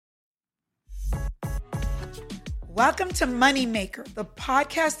Welcome to Moneymaker, the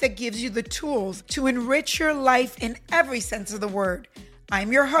podcast that gives you the tools to enrich your life in every sense of the word.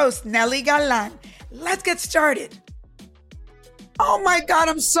 I'm your host, Nelly Galan. Let's get started. Oh my God,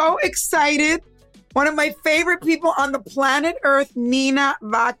 I'm so excited. One of my favorite people on the planet Earth, Nina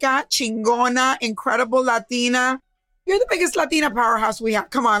Vaca, chingona, incredible Latina. You're the biggest Latina powerhouse we have.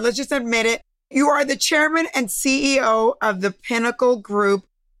 Come on, let's just admit it. You are the chairman and CEO of the Pinnacle Group,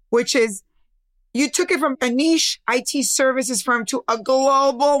 which is, you took it from a niche IT services firm to a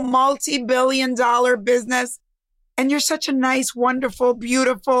global multi-billion-dollar business. And you're such a nice, wonderful,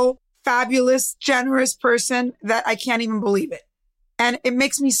 beautiful, fabulous, generous person that I can't even believe it. And it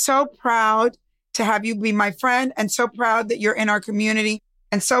makes me so proud to have you be my friend, and so proud that you're in our community,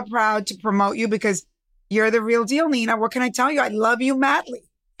 and so proud to promote you because you're the real deal, Nina. What can I tell you? I love you madly.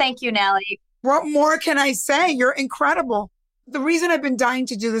 Thank you, Nelly. What more can I say? You're incredible. The reason I've been dying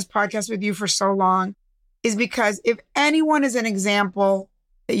to do this podcast with you for so long is because if anyone is an example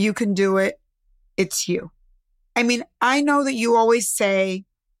that you can do it, it's you. I mean, I know that you always say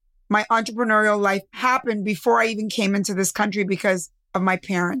my entrepreneurial life happened before I even came into this country because of my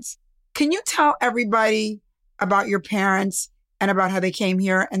parents. Can you tell everybody about your parents and about how they came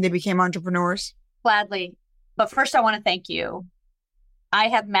here and they became entrepreneurs? Gladly. But first, I want to thank you. I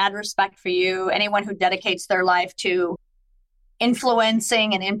have mad respect for you. Anyone who dedicates their life to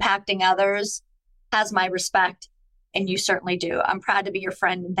influencing and impacting others has my respect, and you certainly do. I'm proud to be your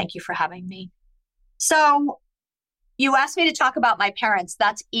friend, and thank you for having me. So you asked me to talk about my parents.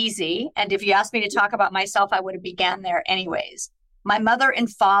 That's easy. And if you asked me to talk about myself, I would have began there anyways. My mother and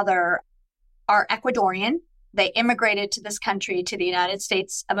father are Ecuadorian. They immigrated to this country, to the United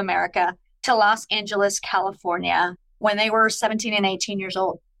States of America, to Los Angeles, California, when they were 17 and 18 years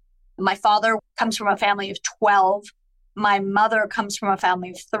old. My father comes from a family of 12. My mother comes from a family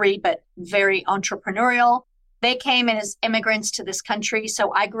of 3, but very entrepreneurial. They came in as immigrants to this country.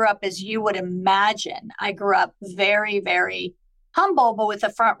 So I grew up, as you would imagine, I grew up very, very humble, but with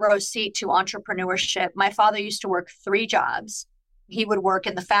a front row seat to entrepreneurship. My father used to work 3 jobs. He would work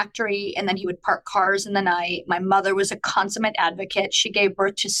in the factory, and then he would park cars in the night. My mother was a consummate advocate. She gave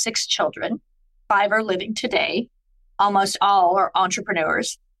birth to 6 children. 5 are living today. Almost all are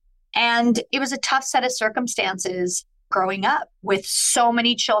entrepreneurs. And it was a tough set of circumstances growing up with so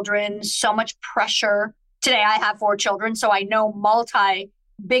many children, so much pressure. Today, I have 4 children, so I know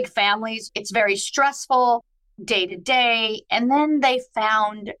big families. It's very stressful day to day. And then they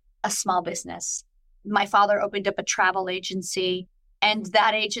found a small business. My father opened up a travel agency, and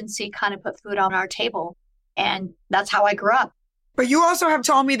that agency kind of put food on our table. And that's how I grew up. But you also have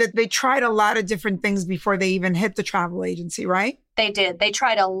told me that they tried a lot of different things before they even hit the travel agency, right? They did. They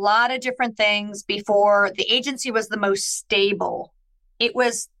tried a lot of different things before. The agency was the most stable. It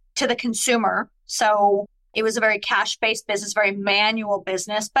was to the consumer. So it was a very cash-based business, very manual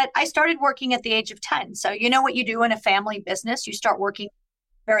business. But I started working at the age of 10. So you know what you do in a family business? You start working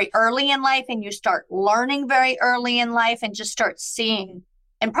very early in life, and you start learning very early in life, and just start seeing.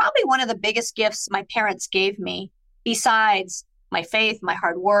 And probably one of the biggest gifts my parents gave me, besides my faith, my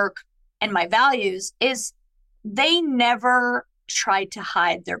hard work, and my values, is they never tried to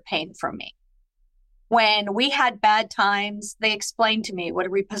hide their pain from me. When we had bad times, they explained to me what a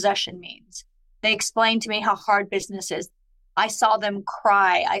repossession means. They explained to me how hard business is. I saw them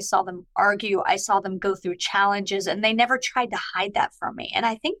cry. I saw them argue. I saw them go through challenges, and they never tried to hide that from me. And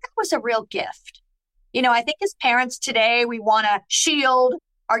I think that was a real gift. You know, I think as parents today, we want to shield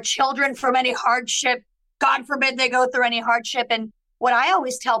our children from any hardship. God forbid they go through any hardship. And what I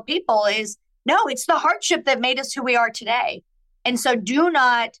always tell people is, no, it's the hardship that made us who we are today. And so do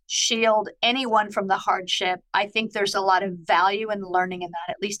not shield anyone from the hardship. I think there's a lot of value and learning in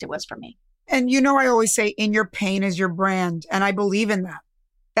that. At least it was for me. And you know, I always say in your pain is your brand. And I believe in that.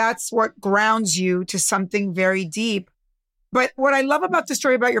 That's what grounds you to something very deep. But what I love about the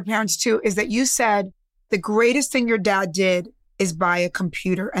story about your parents too, is that you said the greatest thing your dad did is buy a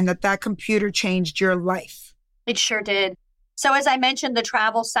computer, and that computer changed your life. It sure did. So as I mentioned, the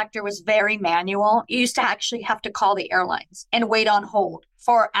travel sector was very manual. You used to actually have to call the airlines and wait on hold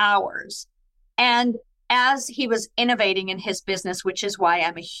for hours. And as he was innovating in his business, which is why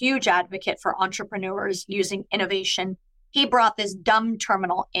I'm a huge advocate for entrepreneurs using innovation, he brought this dumb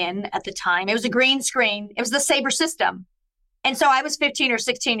terminal in at the time. It was a green screen. It was the Sabre system. And so I was 15 or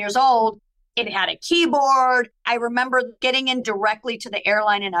 16 years old. It had a keyboard. I remember getting in directly to the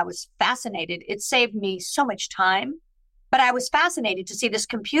airline, and I was fascinated. It saved me so much time, but I was fascinated to see this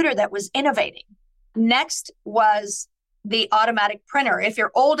computer that was innovating. Next was the automatic printer. If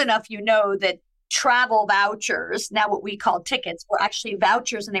you're old enough, you know that travel vouchers, now what we call tickets, were actually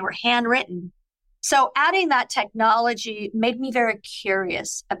vouchers, and they were handwritten. So adding that technology made me very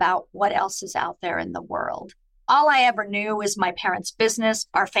curious about what else is out there in the world. All I ever knew was my parents' business,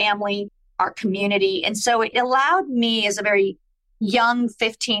 our family, our community. And so it allowed me as a very young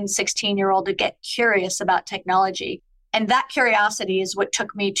 15, 16-year-old to get curious about technology. And that curiosity is what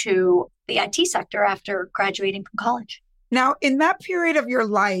took me to the IT sector after graduating from college. Now, in that period of your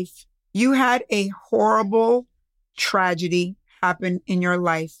life, you had a horrible tragedy happen in your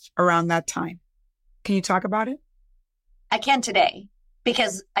life around that time. Can you talk about it? I can today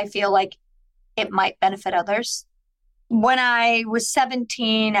because I feel like it might benefit others. When I was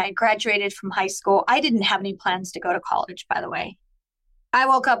 17, I graduated from high school. I didn't have any plans to go to college, by the way. I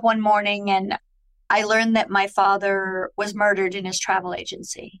woke up one morning and I learned that my father was murdered in his travel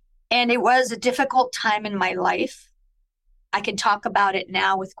agency. And it was a difficult time in my life. I can talk about it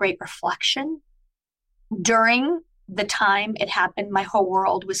now with great reflection. During the time it happened, my whole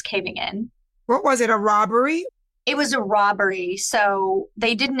world was caving in. What was it, a robbery? It was a robbery. So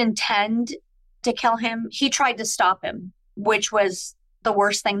they didn't intend to kill him. He tried to stop him, which was the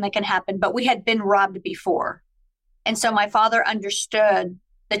worst thing that can happen. But we had been robbed before. And so my father understood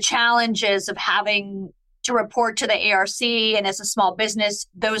the challenges of having to report to the ARC. And as a small business,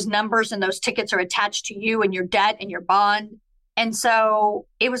 those numbers and those tickets are attached to you and your debt and your bond. And so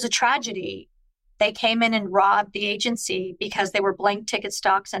it was a tragedy. They came in and robbed the agency because they were blank ticket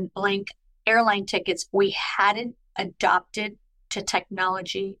stocks and blank airline tickets. We hadn't adopted to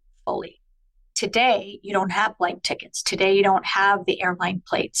technology fully. Today, you don't have blank tickets. Today, you don't have the airline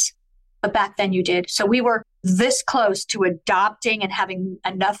plates. But back then you did. So we were this close to adopting and having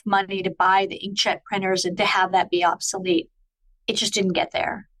enough money to buy the inkjet printers and to have that be obsolete. It just didn't get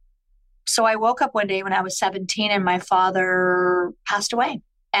there. So I woke up one day when I was 17 and my father passed away.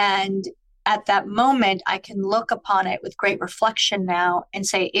 And at that moment, I can look upon it with great reflection now and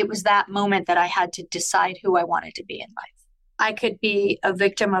say it was that moment that I had to decide who I wanted to be in life. I could be a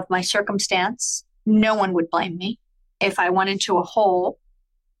victim of my circumstance. No one would blame me. If I went into a hole,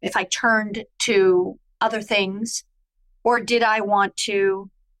 if I turned to other things, or did I want to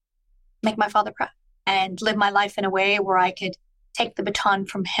make my father proud and live my life in a way where I could take the baton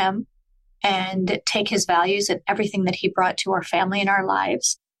from him and take his values and everything that he brought to our family and our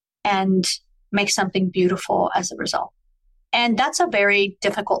lives and make something beautiful as a result. And that's a very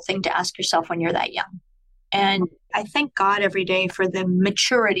difficult thing to ask yourself when you're that young. And I thank God every day for the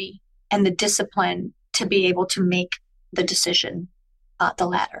maturity and the discipline to be able to make the decision, the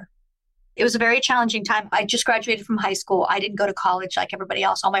latter. It was a very challenging time. I just graduated from high school. I didn't go to college like everybody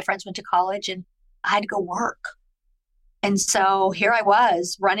else. All my friends went to college and I had to go work. And so here I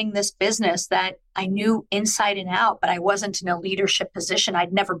was running this business that I knew inside and out, but I wasn't in a leadership position.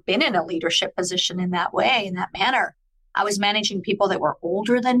 I'd never been in a leadership position in that way, in that manner. I was managing people that were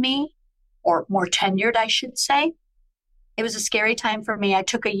older than me, or more tenured, I should say. It was a scary time for me. I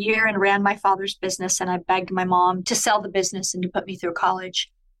took a year and ran my father's business, and I begged my mom to sell the business and to put me through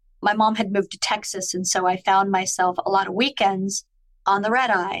college. My mom had moved to Texas, and so I found myself a lot of weekends on the red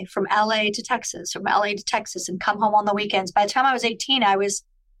eye from LA to Texas, and come home on the weekends. By the time I was 18, I was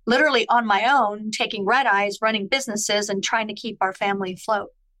literally on my own, taking red eyes, running businesses, and trying to keep our family afloat.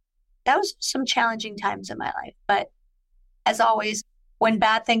 That was some challenging times in my life. But as always, when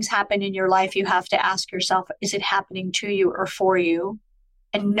bad things happen in your life, you have to ask yourself, is it happening to you or for you?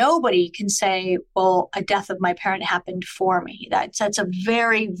 And nobody can say, well, a death of my parent happened for me. That's a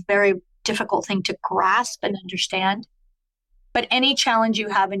very, very difficult thing to grasp and understand. But any challenge you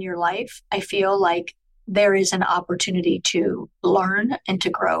have in your life, I feel like there is an opportunity to learn and to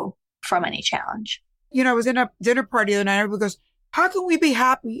grow from any challenge. You know, I was in a dinner party the other night, and everybody goes, how can we be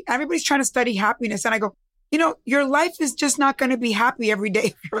happy? Everybody's trying to study happiness. And I go, you know, your life is just not going to be happy every day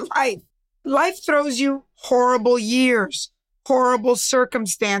of your life. Life throws you horrible years, horrible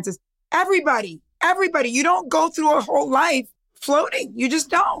circumstances. Everybody, you don't go through a whole life floating. You just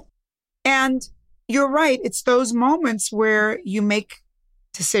don't. And you're right. It's those moments where you make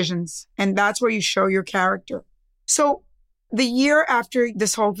decisions, and that's where you show your character. So the year after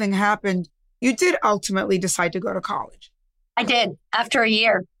this whole thing happened, you did ultimately decide to go to college. I did, after a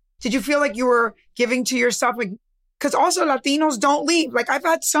year. Did you feel like you were giving to yourself? Like, because also Latinos don't leave. Like, I've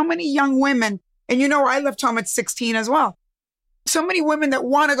had so many young women, and you know, I left home at 16 as well. So many women that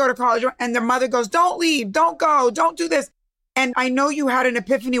want to go to college, and their mother goes, don't leave, don't go, don't do this. And I know you had an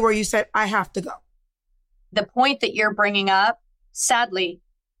epiphany where you said, I have to go. The point that you're bringing up, sadly,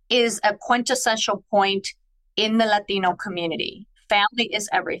 is a quintessential point in the Latino community. Family is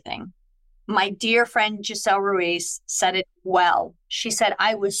everything. My dear friend Giselle Ruiz said it well. She said,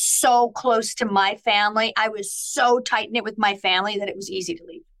 I was so close to my family. I was so tight-knit with my family that it was easy to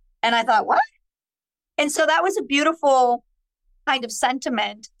leave. And I thought, what? And so that was a beautiful kind of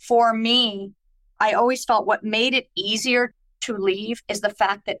sentiment for me. I always felt what made it easier to leave is the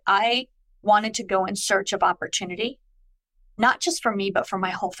fact that I wanted to go in search of opportunity, not just for me, but for my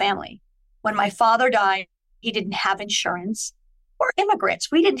whole family. When my father died, he didn't have insurance. We're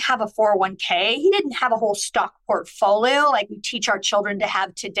immigrants. We didn't have a 401k. He didn't have a whole stock portfolio like we teach our children to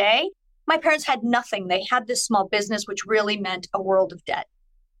have today. My parents had nothing. They had this small business, which really meant a world of debt.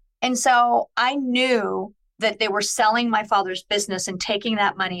 And so I knew that they were selling my father's business and taking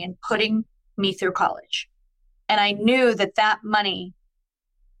that money and putting me through college. And I knew that that money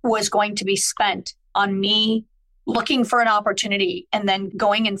was going to be spent on me looking for an opportunity and then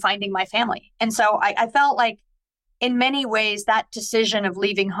going and finding my family. And so I felt like in many ways, that decision of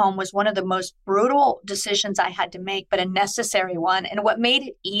leaving home was one of the most brutal decisions I had to make, but a necessary one. And what made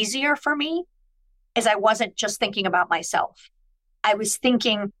it easier for me is I wasn't just thinking about myself. I was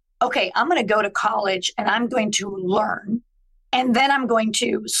thinking, okay, I'm going to go to college and I'm going to learn, and then I'm going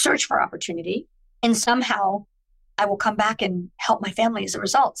to search for opportunity, and somehow I will come back and help my family as a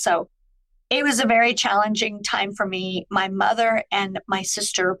result. So it was a very challenging time for me. My mother and my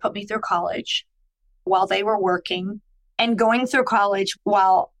sister put me through college while they were working, and going through college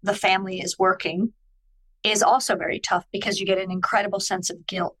while the family is working is also very tough because you get an incredible sense of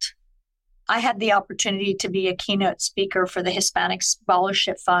guilt. I had the opportunity to be a keynote speaker for the Hispanic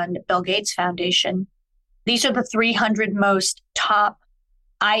Scholarship Fund, Bill Gates Foundation. These are the 300 most top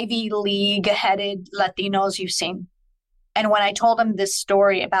Ivy League headed Latinos you've seen. And when I told them this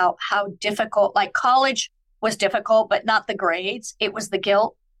story about how difficult, like college was difficult, but not the grades, it was the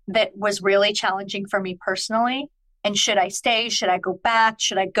guilt that was really challenging for me personally. And should I stay? Should I go back?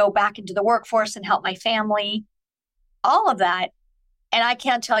 Should I go back into the workforce and help my family? All of that. And I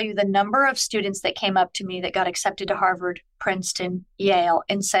can't tell you the number of students that came up to me that got accepted to Harvard, Princeton, Yale,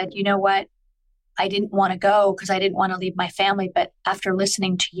 and said, you know what? I didn't want to go because I didn't want to leave my family. But after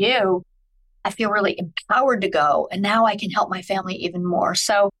listening to you, I feel really empowered to go. And now I can help my family even more.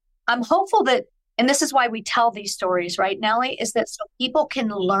 So I'm hopeful that, and this is why we tell these stories, right, Nellie, is that so people can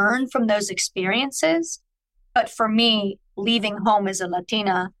learn from those experiences. But for me, leaving home as a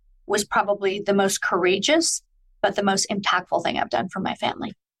Latina was probably the most courageous, but the most impactful thing I've done for my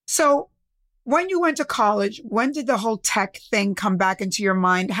family. So when you went to college, when did the whole tech thing come back into your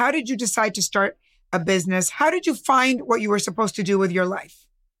mind? How did you decide to start a business? How did you find what you were supposed to do with your life?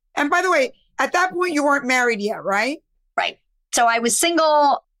 And by the way, at that point, you weren't married yet, right? Right. So I was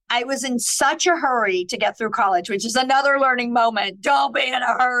single. I was in such a hurry to get through college, which is another learning moment. Don't be in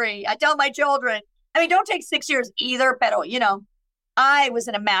a hurry. I tell my children, don't take 6 years either, pero, I was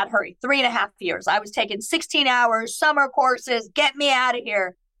in a mad hurry, 3.5 years. I was taking 16 hours, summer courses, get me out of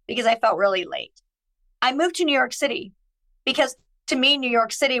here because I felt really late. I moved to New York City because to me, New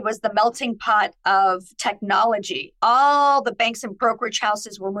York City was the melting pot of technology. All the banks and brokerage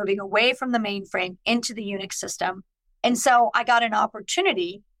houses were moving away from the mainframe into the Unix system. And so I got an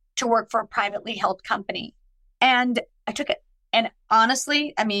opportunity to work for a privately held company. And I took it. And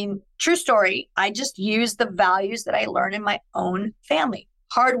honestly, true story, I just used the values that I learned in my own family.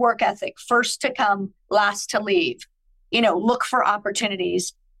 Hard work ethic, first to come, last to leave, look for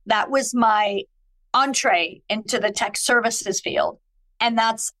opportunities. That was my entree into the tech services field. And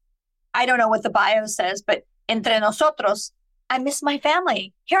that's, I don't know what the bio says, but entre nosotros, I miss my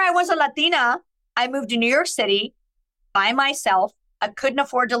family. Here I was a Latina. I moved to New York City by myself. I couldn't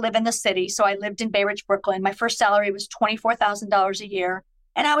afford to live in the city. So I lived in Bay Ridge, Brooklyn. My first salary was $24,000 a year.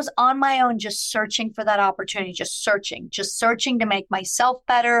 And I was on my own, just searching for that opportunity, just searching to make myself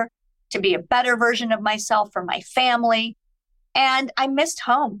better, to be a better version of myself for my family. And I missed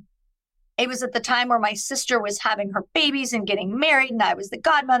home. It was at the time where my sister was having her babies and getting married, and I was the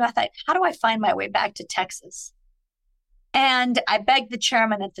godmother. I thought, how do I find my way back to Texas? And I begged the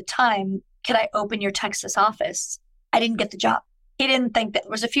chairman at the time, could I open your Texas office? I didn't get the job. He didn't think that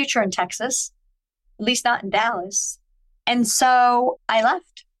there was a future in Texas, at least not in Dallas. And so I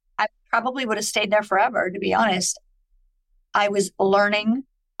left. I probably would have stayed there forever, to be honest. I was learning.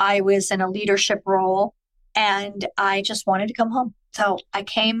 I was in a leadership role, and I just wanted to come home. So I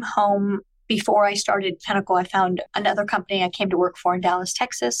came home. Before I started Pinnacle, I found another company I came to work for in Dallas,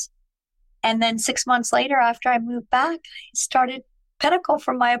 Texas. And then 6 months later, after I moved back, I started Pinnacle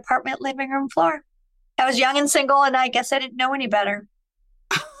from my apartment living room floor. I was young and single, and I guess I didn't know any better.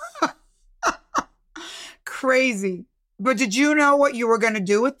 Crazy. But did you know what you were going to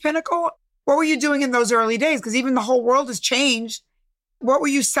do with Pinnacle? What were you doing in those early days? Because even the whole world has changed. What were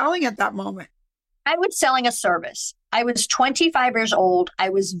you selling at that moment? I was selling a service. I was 25 years old. I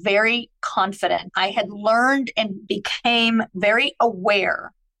was very confident. I had learned and became very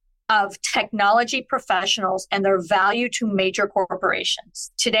aware of technology professionals and their value to major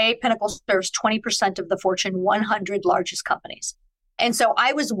corporations. Today, Pinnacle serves 20% of the Fortune 100 largest companies. And so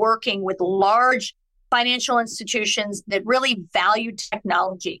I was working with large financial institutions that really valued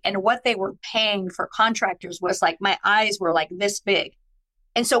technology, and what they were paying for contractors was like, my eyes were like this big.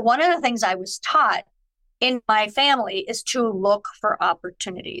 And so one of the things I was taught in my family is to look for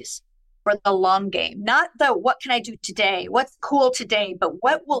opportunities for the long game, not the what can I do today, what's cool today, but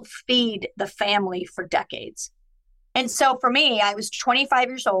what will feed the family for decades. And so for me, I was 25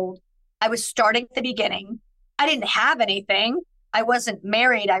 years old. I was starting at the beginning. I didn't have anything. I wasn't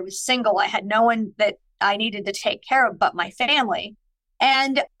married. I was single. I had no one that I needed to take care of but my family.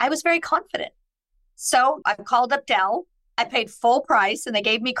 And I was very confident. So I called up Dell. I paid full price and they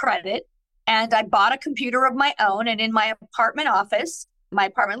gave me credit. And I bought a computer of my own. And in my apartment office, my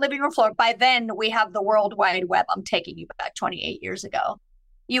apartment living room floor, by then we have the World Wide Web. I'm taking you back 28 years ago.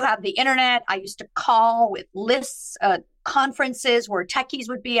 You have the internet. I used to call with lists, conferences where techies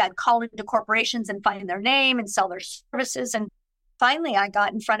would be. I'd call into corporations and find their name and sell their services. And finally, I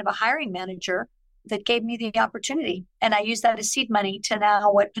got in front of a hiring manager that gave me the opportunity. And I used that as seed money to now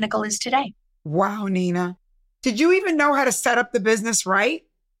what Pinnacle is today. Wow, Nina. Did you even know how to set up the business right?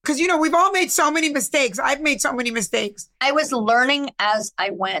 Because, we've all made so many mistakes. I've made so many mistakes. I was learning as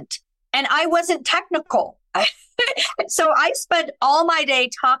I went, and I wasn't technical. So I spent all my day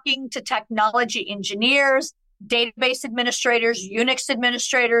talking to technology engineers, database administrators, Unix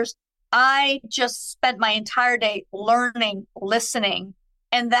administrators. I just spent my entire day learning, listening.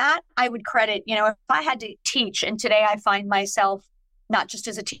 And that I would credit, if I had to teach, and today I find myself not just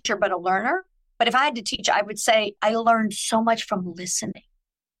as a teacher, but a learner. But if I had to teach, I would say I learned so much from listening.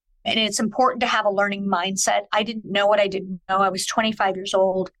 And it's important to have a learning mindset. I didn't know what I didn't know. I was 25 years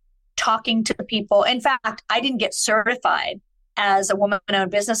old, talking to people. In fact, I didn't get certified as a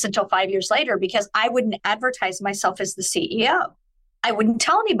woman-owned business until 5 years later because I wouldn't advertise myself as the CEO. I wouldn't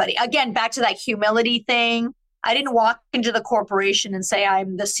tell anybody. Again, back to that humility thing. I didn't walk into the corporation and say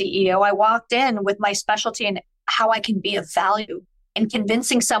I'm the CEO. I walked in with my specialty and how I can be of value and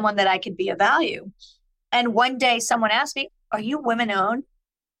convincing someone that I could be of value. And one day someone asked me, "Are you women-owned?"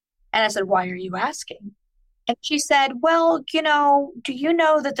 And I said, "Why are you asking?" And she said, "Well, do you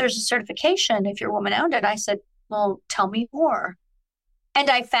know that there's a certification if you're woman-owned?" And I said, "Well, tell me more." And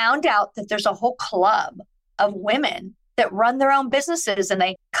I found out that there's a whole club of women that run their own businesses, and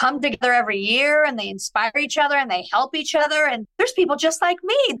they come together every year and they inspire each other and they help each other. And there's people just like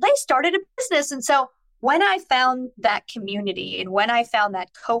me. They started a business. And so when I found that community and when I found that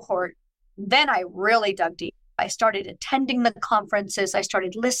cohort, then I really dug deep. I started attending the conferences. I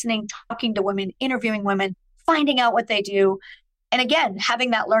started listening, talking to women, interviewing women, finding out what they do. And again, having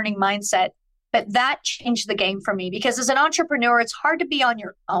that learning mindset. But that changed the game for me because as an entrepreneur, it's hard to be on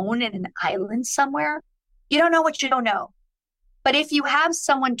your own in an island somewhere. You don't know what you don't know. But if you have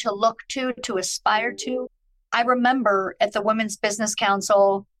someone to look to aspire to, I remember at the Women's Business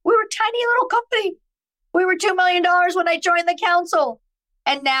Council, we were a tiny little company. We were $2 million when I joined the council.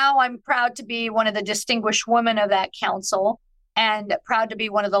 And now I'm proud to be one of the distinguished women of that council and proud to be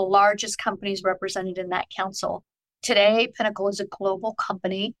one of the largest companies represented in that council. Today, Pinnacle is a global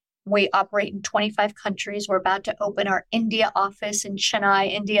company. We operate in 25 countries. We're about to open our India office in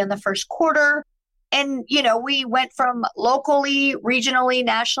Chennai, India in the first quarter. And, we went from locally, regionally,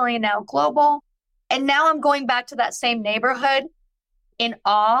 nationally, and now global. And now I'm going back to that same neighborhood in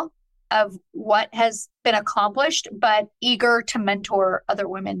awe of what has been accomplished, but eager to mentor other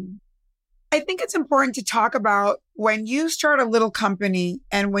women. I think it's important to talk about when you start a little company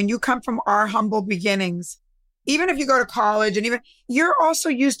and when you come from our humble beginnings, even if you go to college and even you're also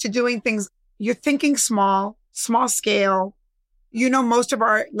used to doing things, you're thinking small scale. Most of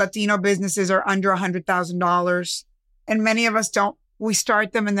our Latino businesses are under $100,000 and many of us don't. We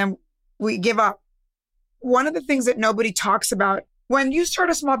start them and then we give up. One of the things that nobody talks about when you start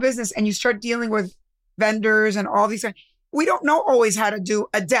a small business and you start dealing with vendors and all these things, we don't know always how to do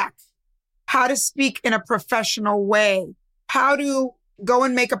a deck, how to speak in a professional way, how to go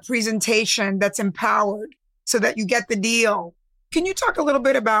and make a presentation that's empowered so that you get the deal. Can you talk a little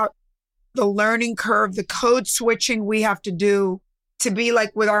bit about the learning curve, the code switching we have to do to be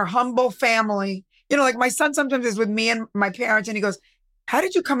like with our humble family? Like my son sometimes is with me and my parents and he goes, "How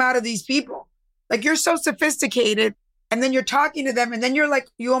did you come out of these people? Like you're so sophisticated." And then you're talking to them and then you're like,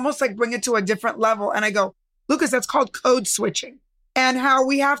 you almost like bring it to a different level. And I go, "Lucas, that's called code switching." And how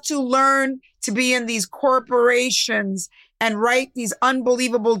we have to learn to be in these corporations and write these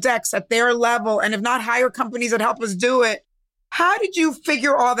unbelievable decks at their level. And if not, hire companies that help us do it. How did you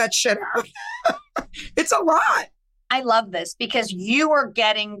figure all that shit out? It's a lot. I love this because you are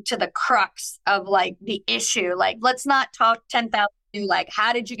getting to the crux of like the issue. Like, let's not talk 10,000, like,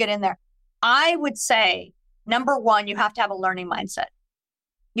 how did you get in there? I would say, number one, you have to have a learning mindset.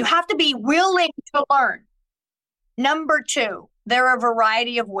 You have to be willing to learn. Number two, there are a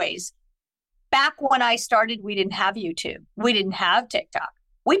variety of ways. Back when I started, we didn't have YouTube. We didn't have TikTok.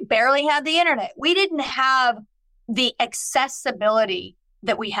 We barely had the internet. We didn't have the accessibility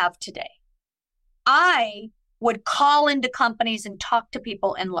that we have today. I would call into companies and talk to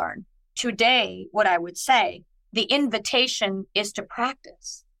people and learn. Today, what I would say, the invitation is to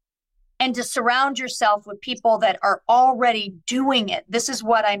practice and to surround yourself with people that are already doing it. This is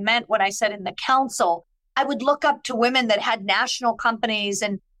what I meant when I said in the council, I would look up to women that had national companies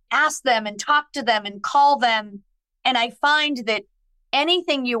and ask them and talk to them and call them. And I find that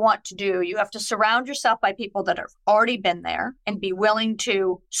anything you want to do, you have to surround yourself by people that have already been there and be willing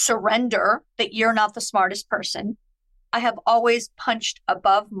to surrender that you're not the smartest person. I have always punched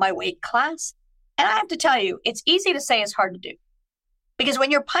above my weight class. And I have to tell you, it's easy to say, it's hard to do. Because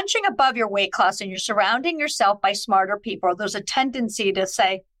when you're punching above your weight class and you're surrounding yourself by smarter people, there's a tendency to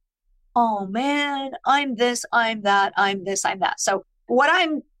say, oh man, I'm this, I'm that, I'm this, I'm that. So what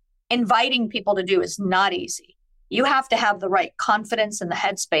I'm inviting people to do is not easy. You have to have the right confidence and the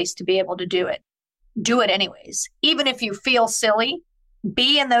headspace to be able to do it. Do it anyways. Even if you feel silly,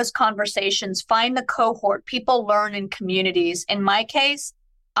 be in those conversations, find the cohort. People learn in communities. In my case,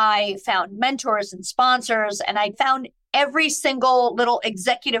 I found mentors and sponsors, and I found every single little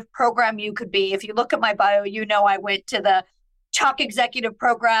executive program you could be. If you look at my bio, you know I went to the Chalk Executive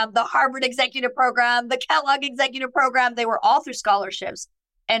Program, the Harvard Executive Program, the Kellogg Executive Program. They were all through scholarships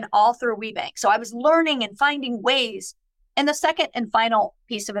and all through WeBank. So I was learning and finding ways. And the second and final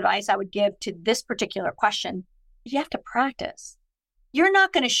piece of advice I would give to this particular question, you have to practice. You're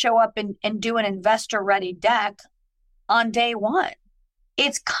not going to show up and do an investor-ready deck on day one.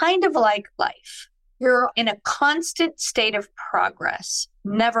 It's kind of like life. You're in a constant state of progress,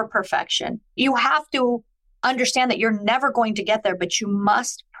 never perfection. You have to understand that you're never going to get there, but you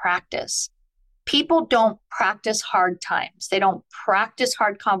must practice. People don't practice hard times. They don't practice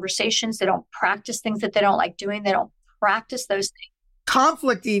hard conversations. They don't practice things that they don't like doing. They don't practice those things.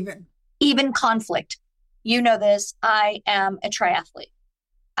 Conflict even. Even conflict. You know this, I am a triathlete.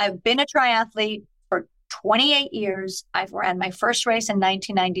 I've been a triathlete for 28 years. I've ran my first race in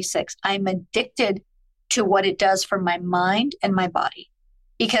 1996. I'm addicted to what it does for my mind and my body,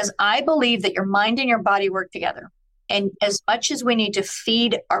 because I believe that your mind and your body work together. And as much as we need to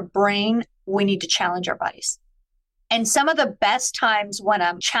feed our brain, we need to challenge our bodies. And some of the best times when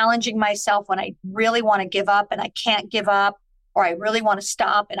I'm challenging myself, when I really want to give up and I can't give up, or I really want to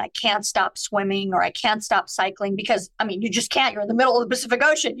stop and I can't stop swimming, or I can't stop cycling, because, I mean, you just can't. You're in the middle of the Pacific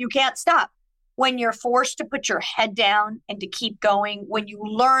Ocean. You can't stop. When you're forced to put your head down and to keep going, when you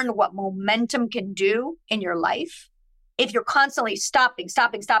learn what momentum can do in your life, if you're constantly stopping,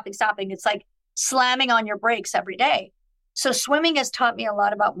 it's like slamming on your brakes every day. So swimming has taught me a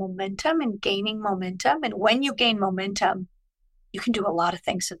lot about momentum and gaining momentum. And when you gain momentum, you can do a lot of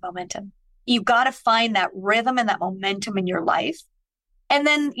things with momentum. You've got to find that rhythm and that momentum in your life. And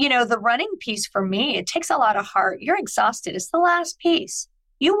then, you know, the running piece for me, it takes a lot of heart. You're exhausted. It's the last piece.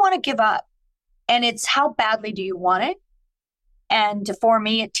 You want to give up. And it's how badly do you want it? And for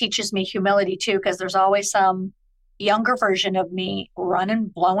me, it teaches me humility too, because there's always some younger version of me running,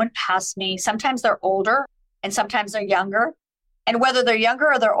 blowing past me. Sometimes they're older and sometimes they're younger. And whether they're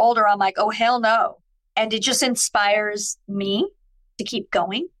younger or they're older, I'm like, oh, hell no. And it just inspires me to keep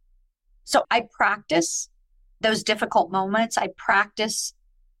going. So I practice those difficult moments. I practice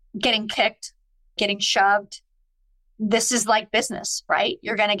getting kicked, getting shoved. This is like business, right?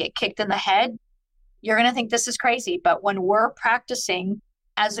 You're going to get kicked in the head. You're going to think this is crazy. But when we're practicing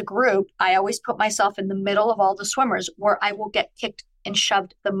as a group, I always put myself in the middle of all the swimmers where I will get kicked and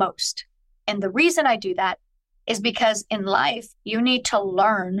shoved the most. And the reason I do that is because in life, you need to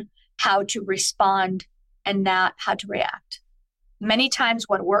learn how to respond and not how to react. Many times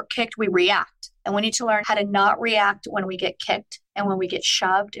when we're kicked, we react. And we need to learn how to not react when we get kicked and when we get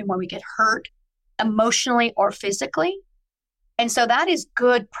shoved and when we get hurt emotionally or physically. And so that is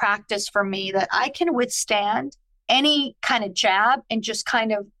good practice for me, that I can withstand any kind of jab and just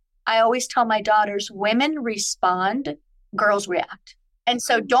kind of, I always tell my daughters, women respond, girls react. And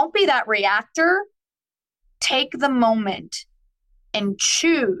so don't be that reactor. Take the moment and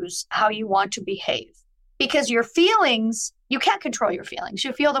choose how you want to behave, because your feelings, you can't control your feelings.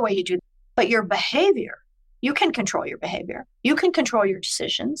 You feel the way you do, but your behavior, you can control your behavior. You can control your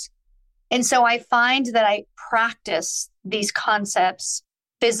decisions. And so I find that I practice these concepts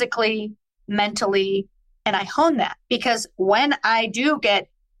physically, mentally, And I hone that because when I do get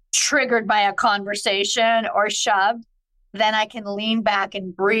triggered by a conversation or shoved, then I can lean back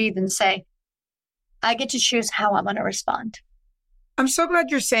and breathe and say, I get to choose how I'm going to respond. I'm so glad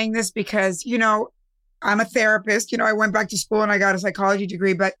you're saying this because, I'm a therapist. I went back to school and I got a psychology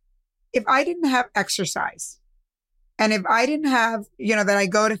degree. But if I didn't have exercise and if I didn't have, that I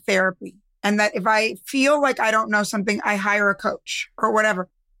go to therapy and that if I feel like I don't know something, I hire a coach or whatever,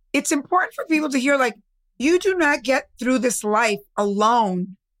 it's important for people to hear, like, you do not get through this life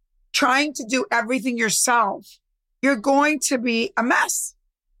alone trying to do everything yourself. You're going to be a mess.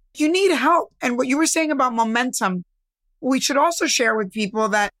 You need help. And what you were saying about momentum, we should also share with people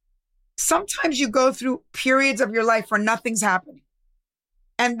that sometimes you go through periods of your life where nothing's happening.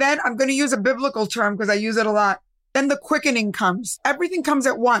 And then I'm going to use a biblical term because I use it a lot. Then the quickening comes. Everything comes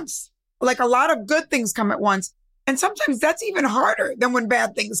at once. Like a lot of good things come at once. And sometimes that's even harder than when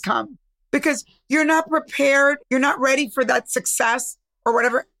bad things come because you're not prepared. You're not ready for that success or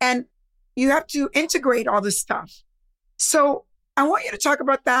whatever. And you have to integrate all this stuff. So I want you to talk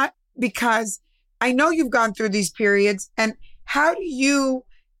about that because I know you've gone through these periods. And how do you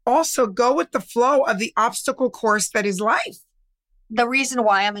also go with the flow of the obstacle course that is life? The reason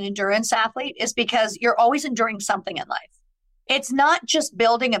why I'm an endurance athlete is because you're always enduring something in life. It's not just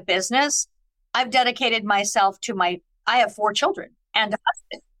building a business. I've dedicated myself to I have 4 children and a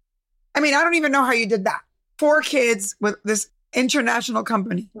husband. I mean, I don't even know how you did that. 4 kids with this international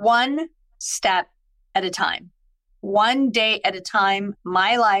company. One step at a time, one day at a time.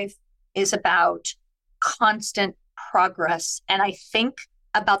 My life is about constant progress. And I think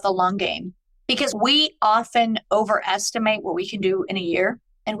about the long game because we often overestimate what we can do in a year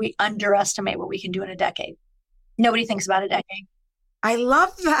and we underestimate what we can do in a decade. Nobody thinks about a decade. I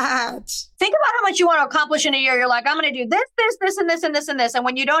love that. Think about how much you want to accomplish in a year. You're like, I'm going to do this, and this, and this, and this. And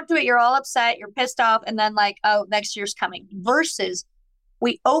when you don't do it, you're all upset, you're pissed off. And then like, oh, next year's coming. Versus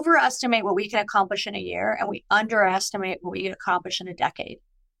we overestimate what we can accomplish in a year and we underestimate what we can accomplish in a decade.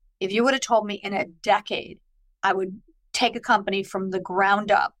 If you would have told me in a decade, I would take a company from the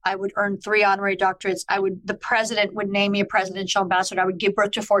ground up. I would earn 3 honorary doctorates. The president would name me a presidential ambassador. I would give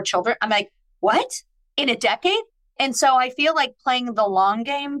birth to 4 children. I'm like, what? In a decade? And so I feel like playing the long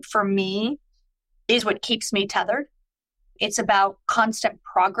game for me is what keeps me tethered. It's about constant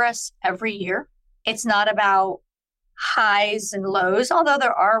progress every year. It's not about highs and lows, although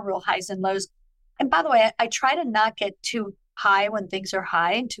there are real highs and lows. And by the way, I try to not get too high when things are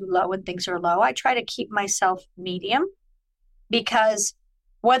high and too low when things are low. I try to keep myself medium because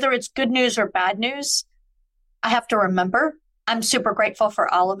whether it's good news or bad news, I have to remember I'm super grateful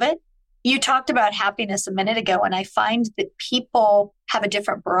for all of it. You talked about happiness a minute ago, and I find that people have a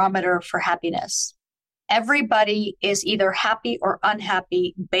different barometer for happiness. Everybody is either happy or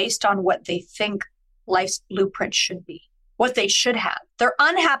unhappy based on what they think life's blueprint should be, what they should have. They're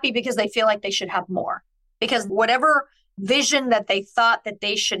unhappy because they feel like they should have more, because whatever vision that they thought that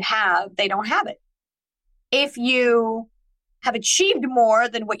they should have, they don't have it. If you have achieved more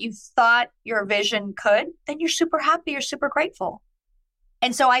than what you thought your vision could, then you're super happy, you're super grateful.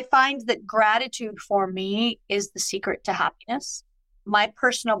 And so I find that gratitude for me is the secret to happiness. My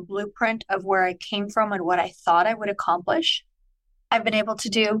personal blueprint of where I came from and what I thought I would accomplish, I've been able to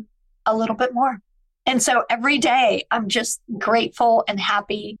do a little bit more. And so every day I'm just grateful and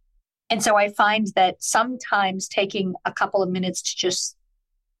happy. And so I find that sometimes taking a couple of minutes to just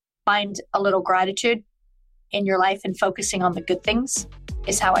find a little gratitude in your life and focusing on the good things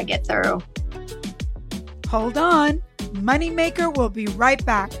is how I get through. Hold on. Moneymaker will be right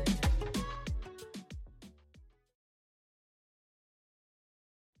back.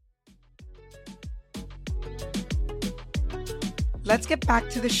 Let's get back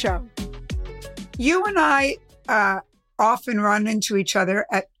to the show. You and I often run into each other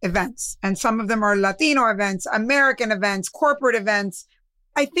at events, and some of them are Latino events, American events, corporate events.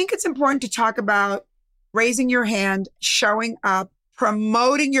 I think it's important to talk about raising your hand, showing up,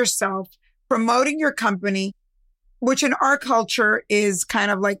 promoting yourself, promoting your company, which in our culture is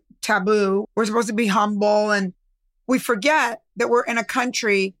kind of like taboo. We're supposed to be humble, and we forget that we're in a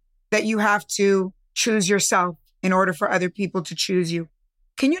country that you have to choose yourself in order for other people to choose you.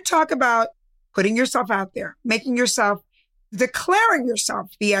 Can you talk about putting yourself out there, declaring yourself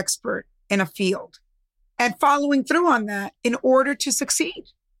the expert in a field and following through on that in order to succeed?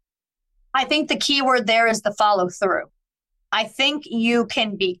 I think the key word there is the follow through. I think you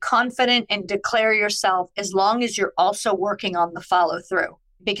can be confident and declare yourself as long as you're also working on the follow through,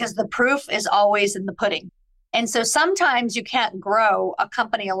 because the proof is always in the pudding. And so sometimes you can't grow a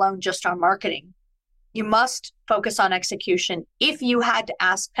company alone just on marketing. You must focus on execution. If you had to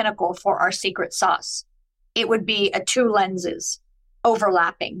ask Pinnacle for our secret sauce, it would be a two lenses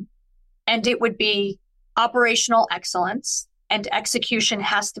overlapping. And it would be operational excellence, and execution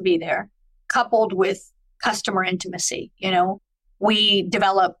has to be there, coupled with customer intimacy. We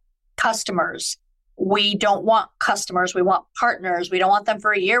develop customers. We don't want customers. We want partners. We don't want them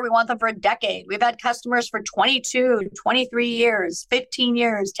for a year. We want them for a decade. We've had customers for 22, 23 years, 15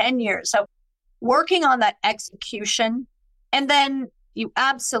 years, 10 years. So working on that execution. And then you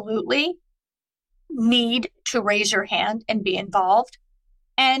absolutely need to raise your hand and be involved.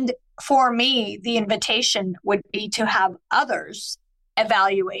 And for me, the invitation would be to have others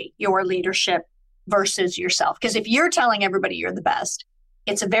evaluate your leadership versus yourself. Because if you're telling everybody you're the best,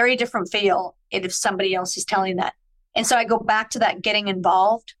 it's a very different feel if somebody else is telling that. And so I go back to that getting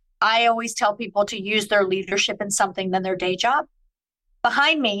involved. I always tell people to use their leadership in something than their day job.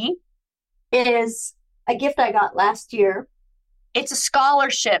 Behind me is a gift I got last year. It's a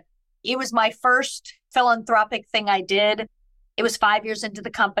scholarship. It was my first philanthropic thing I did. It was 5 years into the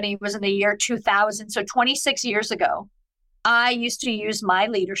company. It was in the year 2000. So 26 years ago, I used to use my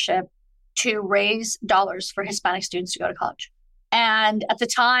leadership to raise dollars for Hispanic students to go to college. And at the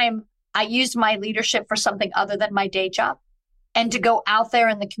time, I used my leadership for something other than my day job. And to go out there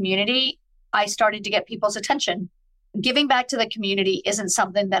in the community, I started to get people's attention. Giving back to the community isn't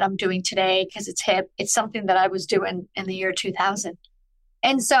something that I'm doing today because it's hip. It's something that I was doing in the year 2000.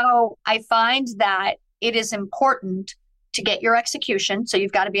 And so I find that it is important to get your execution. So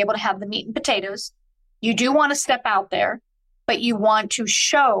you've got to be able to have the meat and potatoes. You do want to step out there, but you want to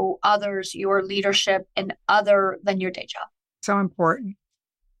show others your leadership and other than your day job. So important.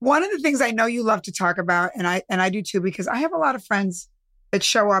 One of the things I know you love to talk about, and I do too, because I have a lot of friends that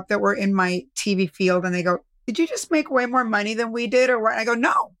show up that were in my TV field and they go, did you just make way more money than we did or what? I go,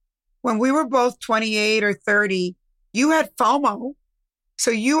 no. When we were both 28 or 30, you had FOMO. So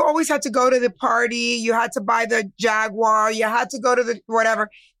you always had to go to the party. You had to buy the Jaguar. You had to go to the whatever.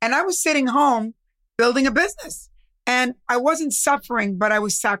 And I was sitting home building a business and I wasn't suffering, but I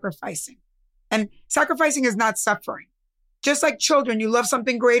was sacrificing. And sacrificing is not suffering. Just like children, you love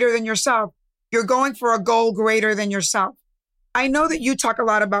something greater than yourself. You're going for a goal greater than yourself. I know that you talk a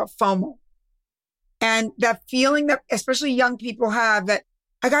lot about FOMO and that feeling that especially young people have that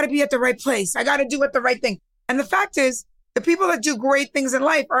I got to be at the right place. I got to do it the right thing. And the fact is, the people that do great things in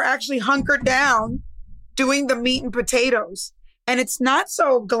life are actually hunkered down doing the meat and potatoes. And it's not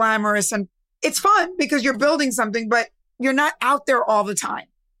so glamorous and it's fun because you're building something, but you're not out there all the time.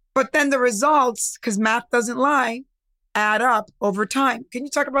 But then the results, because math doesn't lie, add up over time. Can you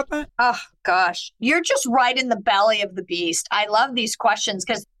talk about that? Oh, gosh. You're just right in the belly of the beast. I love these questions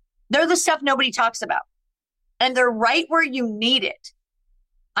because they're the stuff nobody talks about. And they're right where you need it.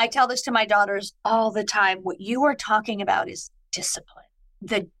 I tell this to my daughters all the time. What you are talking about is discipline.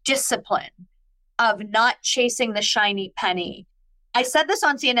 The discipline of not chasing the shiny penny. I said this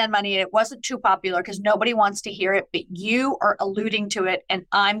on CNN Money and it wasn't too popular because nobody wants to hear it, but you are alluding to it and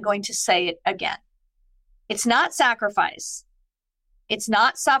I'm going to say it again. It's not sacrifice. It's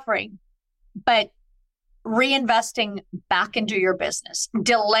not suffering, but reinvesting back into your business,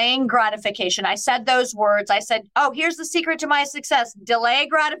 delaying gratification. I said those words. I said, oh, here's the secret to my success, delay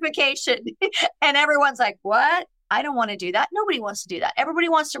gratification. And everyone's like, what? I don't want to do that. Nobody wants to do that. Everybody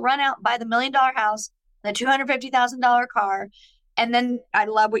wants to run out and buy the $1 million house, the $250,000 car. And then I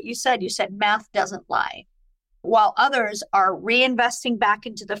love what you said. You said math doesn't lie. While others are reinvesting back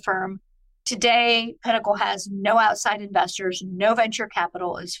into the firm, today, Pinnacle has no outside investors, no venture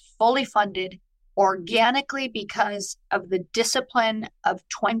capital, is fully funded organically because of the discipline of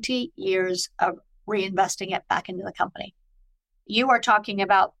 20 years of reinvesting it back into the company. You are talking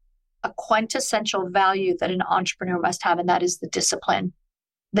about a quintessential value that an entrepreneur must have, and that is the discipline.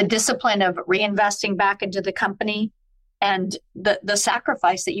 The discipline of reinvesting back into the company and the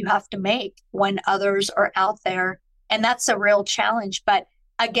sacrifice that you have to make when others are out there. And that's a real challenge. But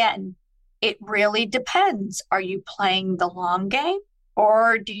again, it really depends. Are you playing the long game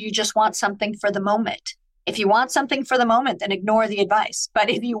or do you just want something for the moment? If you want something for the moment, then ignore the advice. But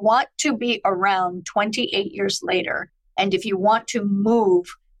if you want to be around 28 years later, and if you want to move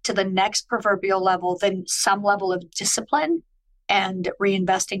to the next proverbial level, then some level of discipline and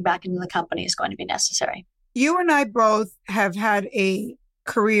reinvesting back into the company is going to be necessary. You and I both have had a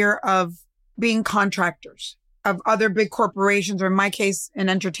career of being contractors of other big corporations, or in my case, in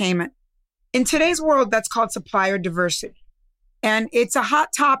entertainment. In today's world, that's called supplier diversity. And it's a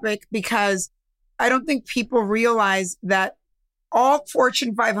hot topic because I don't think people realize that all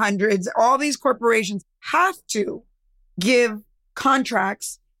Fortune 500s, all these corporations have to give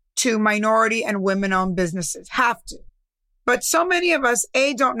contracts to minority and women-owned businesses, have to. But so many of us,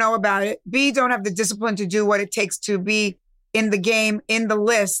 A, don't know about it. B, don't have the discipline to do what it takes to be in the game, in the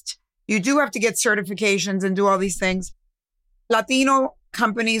list. You do have to get certifications and do all these things. Latino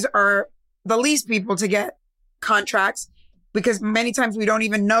companies are the least people to get contracts because many times we don't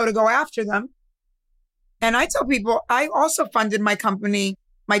even know to go after them. And I tell people, I also funded my company,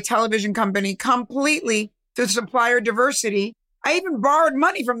 my television company, completely through supplier diversity. I even borrowed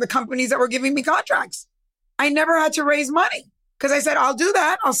money from the companies that were giving me contracts. I never had to raise money because I said, I'll do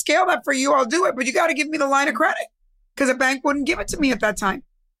that. I'll scale that for you. I'll do it. But you got to give me the line of credit because a bank wouldn't give it to me at that time.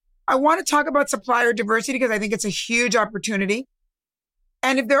 I want to talk about supplier diversity because I think it's a huge opportunity.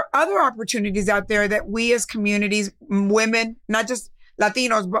 And if there are other opportunities out there that we as communities, women, not just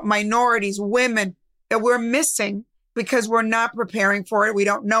Latinos, but minorities, women, that we're missing because we're not preparing for it. We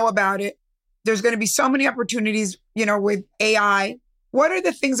don't know about it. There's going to be so many opportunities, with AI. What are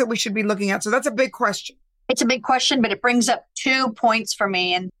the things that we should be looking at? So that's a big question. It's a big question, but it brings up 2 points for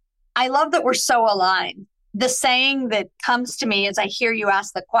me. And I love that we're so aligned. The saying that comes to me as I hear you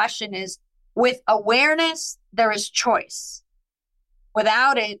ask the question is, with awareness, there is choice.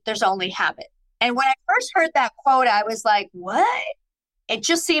 Without it, there's only habit. And when I first heard that quote, I was like, what? It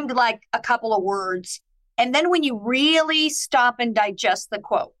just seemed like a couple of words. And then when you really stop and digest the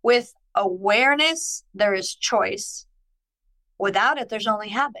quote, with awareness, there is choice. Without it, there's only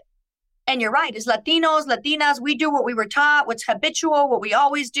habit. And you're right. As Latinos, Latinas, we do what we were taught, what's habitual, what we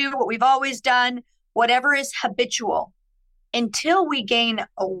always do, what we've always done, whatever is habitual, until we gain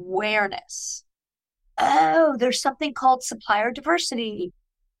awareness. Oh, there's something called supplier diversity.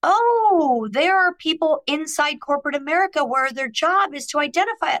 Oh, there are people inside corporate America where their job is to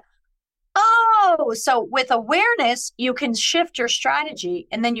identify it. Oh, so with awareness, you can shift your strategy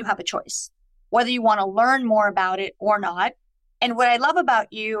and then you have a choice, whether you want to learn more about it or not. And what I love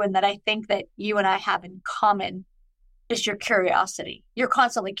about you and that I think that you and I have in common is your curiosity. You're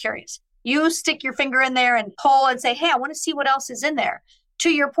constantly curious. You stick your finger in there and pull and say, hey, I want to see what else is in there. To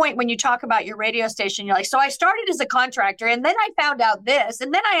your point, when you talk about your radio station, you're like, so I started as a contractor and then I found out this,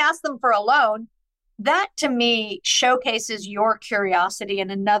 and then I asked them for a loan. That to me showcases your curiosity, and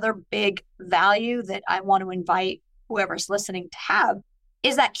another big value that I want to invite whoever's listening to have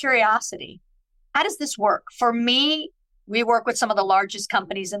is that curiosity. How does this work? For me, we work with some of the largest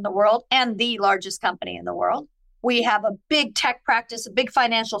companies in the world and the largest company in the world. We have a big tech practice, a big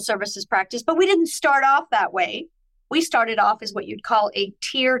financial services practice, but we didn't start off that way. We started off as what you'd call a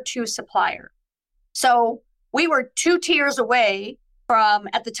tier 2 supplier. So we were 2 tiers away from,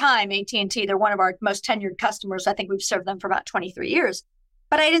 at the time, AT&T. They're one of our most tenured customers. I think we've served them for about 23 years.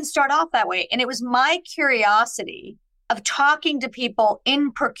 But I didn't start off that way. And it was my curiosity of talking to people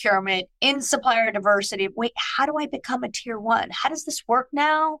in procurement, in supplier diversity. Wait, how do I become a tier 1? How does this work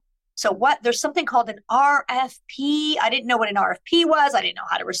now? So there's something called an RFP. I didn't know what an RFP was. I didn't know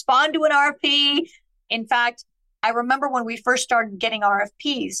how to respond to an RFP. In fact, I remember when we first started getting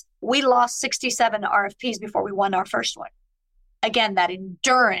RFPs, we lost 67 RFPs before we won our first one. Again, that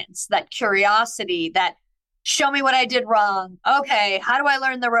endurance, that curiosity, that show me what I did wrong. Okay, how do I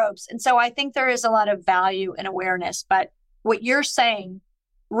learn the ropes? And so I think there is a lot of value and awareness. But what you're saying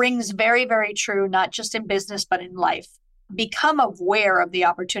rings very, very true, not just in business, but in life. Become aware of the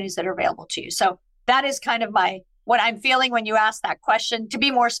opportunities that are available to you. So that is kind of what I'm feeling when you ask that question. To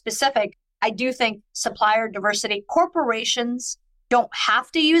be more specific, I do think supplier diversity, corporations don't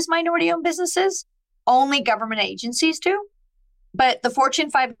have to use minority-owned businesses. Only government agencies do. But the Fortune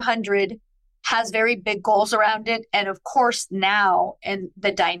 500 has very big goals around it. And of course, now in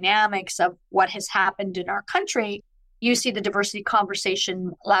the dynamics of what has happened in our country, you see the diversity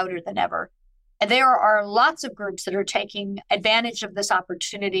conversation louder than ever. And there are lots of groups that are taking advantage of this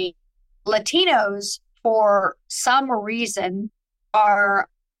opportunity. Latinos, for some reason,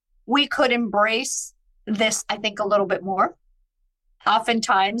 we could embrace this, I think, a little bit more.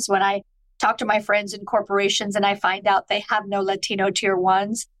 Oftentimes, when I talk to my friends in corporations and I find out they have no Latino tier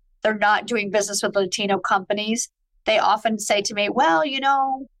 1s, they're not doing business with Latino companies, they often say to me, well,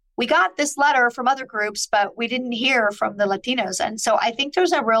 we got this letter from other groups, but we didn't hear from the Latinos. And so I think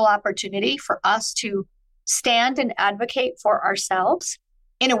there's a real opportunity for us to stand and advocate for ourselves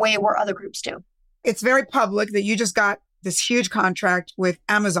in a way where other groups do. It's very public that you just got this huge contract with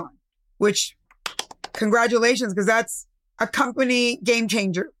Amazon, which congratulations, because that's a company game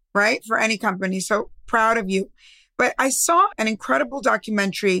changer, right? For any company. So proud of you. But I saw an incredible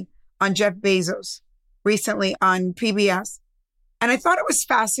documentary on Jeff Bezos recently on PBS. And I thought it was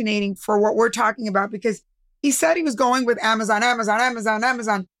fascinating for what we're talking about, because he said he was going with Amazon.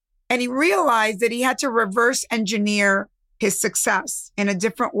 And he realized that he had to reverse engineer his success in a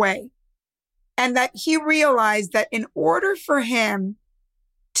different way. And that he realized that in order for him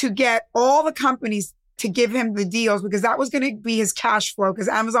to get all the companies to give him the deals, because that was going to be his cash flow, because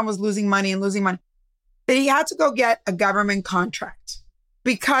Amazon was losing money, that he had to go get a government contract,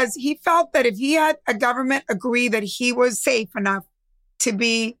 because he felt that if he had a government agree that he was safe enough to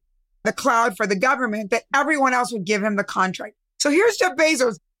be the cloud for the government, that everyone else would give him the contract. So here's Jeff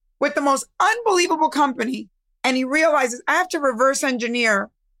Bezos with the most unbelievable company. And he realizes I have to reverse engineer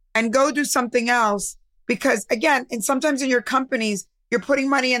and go do something else, because again, and sometimes in your companies, you're putting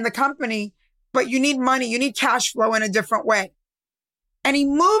money in the company, but you need money, you need cash flow in a different way. And he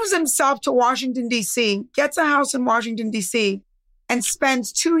moves himself to Washington, D.C., gets a house in Washington, D.C., and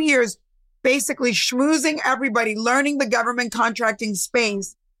spends 2 years basically schmoozing everybody, learning the government contracting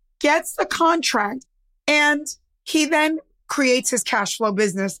space, gets the contract, and he then creates his cash flow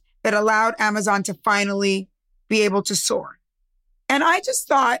business that allowed Amazon to finally be able to soar. And I just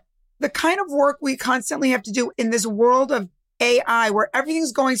thought the kind of work we constantly have to do in this world of AI, where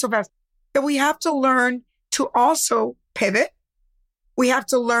everything's going so fast, that we have to learn to also pivot. We have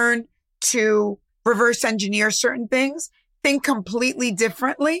to learn to reverse engineer certain things, think completely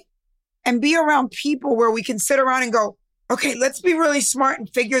differently, and be around people where we can sit around and go, okay, let's be really smart and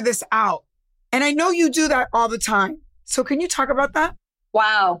figure this out. And I know you do that all the time. So can you talk about that?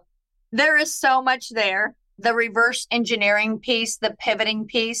 Wow. There is so much there. The reverse engineering piece, the pivoting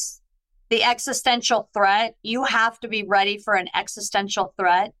piece, the existential threat. You have to be ready for an existential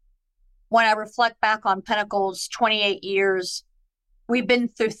threat. When I reflect back on Pinnacle's 28 years, we've been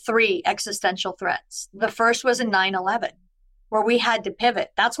through 3 existential threats. The first was in 9/11, where we had to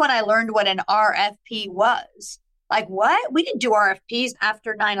pivot. That's when I learned what an RFP was. Like, what? We didn't do RFPs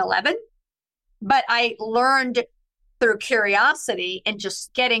after 9/11. But I learned through curiosity and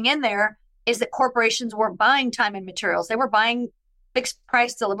just getting in there is that corporations weren't buying time and materials. They were buying fixed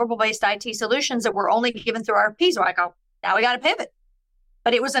price deliverable-based IT solutions that were only given through RFPs. So I go, now we got to pivot.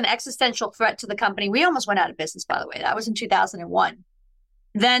 But it was an existential threat to the company. We almost went out of business, by the way. That was in 2001.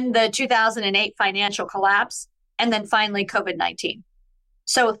 Then the 2008 financial collapse, and then finally COVID-19.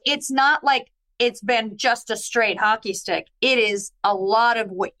 So it's not like it's been just a straight hockey stick. It is a lot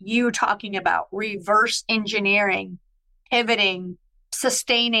of what you're talking about, reverse engineering, pivoting,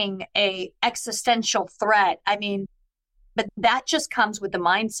 sustaining a existential threat. I mean, but that just comes with the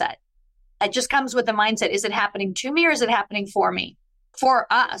mindset. It just comes with the mindset. Is it happening to me or is it happening for me? For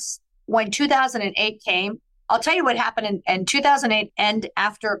us, when 2008 came, I'll tell you what happened in 2008 and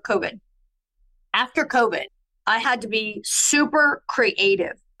after COVID. After COVID, I had to be super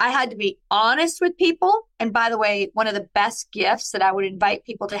creative. I had to be honest with people. And by the way, one of the best gifts that I would invite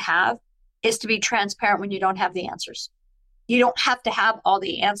people to have is to be transparent when you don't have the answers. You don't have to have all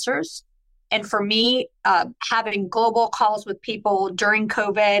the answers. And for me, having global calls with people during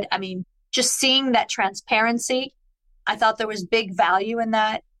COVID, I mean, just seeing that transparency, I thought there was big value in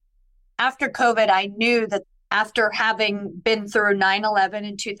that. After COVID, I knew that after having been through 9/11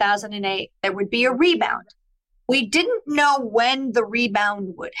 in 2008, there would be a rebound. We didn't know when the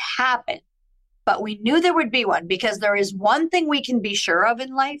rebound would happen, but we knew there would be one, because there is one thing we can be sure of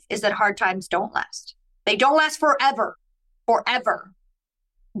in life is that hard times don't last. They don't last forever. Forever.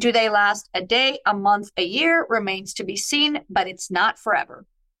 Do they last a day, a month, a year? Remains to be seen, but it's not forever.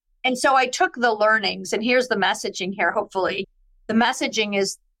 And so I took the learnings, and here's the messaging here, hopefully. The messaging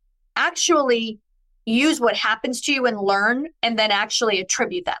is actually use what happens to you and learn, and then actually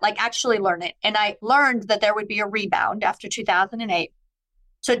attribute that, like actually learn it. And I learned that there would be a rebound after 2008.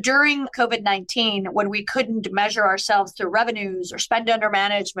 So during COVID-19, when we couldn't measure ourselves through revenues or spend under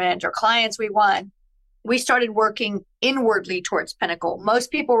management or clients we won, we started working inwardly towards Pinnacle. Most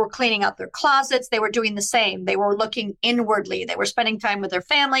people were cleaning out their closets. They were doing the same. They were looking inwardly. They were spending time with their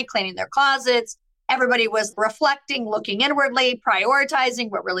family, cleaning their closets. Everybody was reflecting, looking inwardly, prioritizing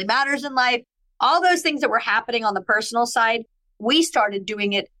what really matters in life. All those things that were happening on the personal side, we started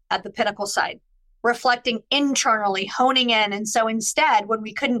doing it at the Pinnacle side, reflecting internally, honing in. And so instead, when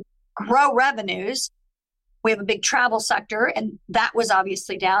we couldn't grow revenues, we have a big travel sector, and that was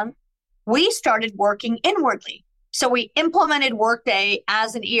obviously down. We started working inwardly. So we implemented Workday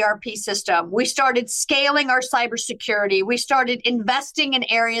as an ERP system. We started scaling our cybersecurity. We started investing in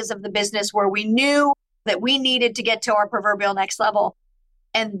areas of the business where we knew that we needed to get to our proverbial next level.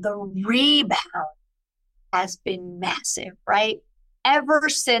 And the rebound has been massive, right? Ever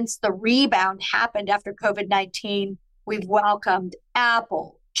since the rebound happened after COVID-19, we've welcomed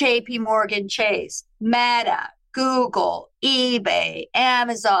Apple, JP Morgan Chase, Meta, Google, eBay,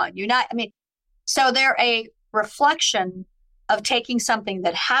 Amazon, so they're a reflection of taking something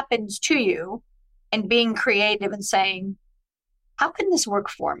that happens to you and being creative and saying, how can this work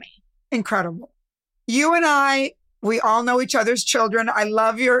for me? incredible. You and I, we all know each other's children. I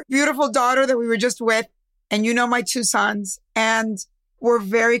love your beautiful daughter that we were just with, and you know my two sons. And we're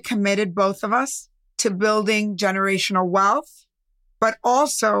very committed, both of us, to building generational wealth, but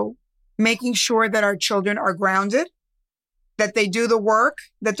also making sure that our children are grounded, that they do the work,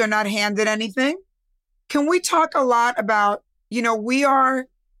 that they're not handed anything. Can we talk a lot about, we are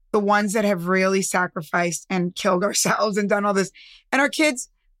the ones that have really sacrificed and killed ourselves and done all this. And our kids,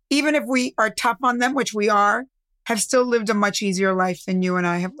 even if we are tough on them, which we are, have still lived a much easier life than you and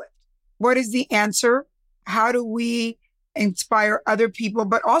I have lived. What is the answer? How do we inspire other people?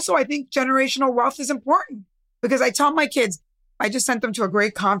 But also, I think generational wealth is important because I tell my kids, I just sent them to a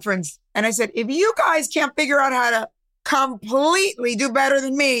great conference. And I said, if you guys can't figure out how to completely do better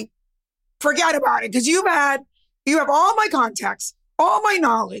than me, forget about it. Because you have all my contacts, all my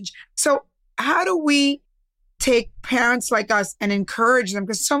knowledge. So how do we take parents like us and encourage them?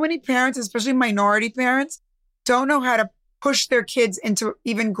 Because so many parents, especially minority parents, don't know how to push their kids into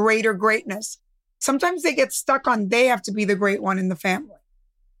even greater greatness. Sometimes they get stuck on they have to be the great one in the family.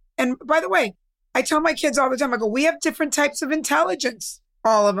 And by the way, I tell my kids all the time, I go, we have different types of intelligence,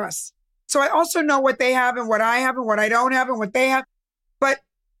 all of us. So I also know what they have and what I have and what I don't have and what they have. But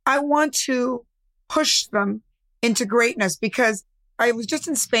I want to push them into greatness because I was just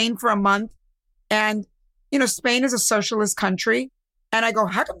in Spain for a month and, Spain is a socialist country. And I go,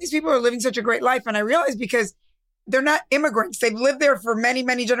 how come these people are living such a great life? And I realized because they're not immigrants. They've lived there for many,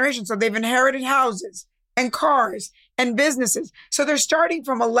 many generations. So they've inherited houses and cars and businesses. So they're starting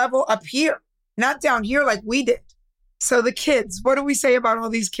from a level up here, not down here like we did. So the kids, what do we say about all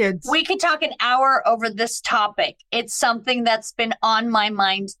these kids? We could talk an hour over this topic. It's something that's been on my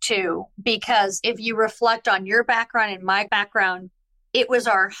mind too, because if you reflect on your background and my background, it was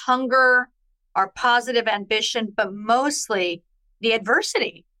our hunger, our positive ambition, but mostly the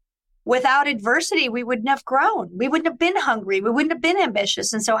adversity. Without adversity, we wouldn't have grown. We wouldn't have been hungry. We wouldn't have been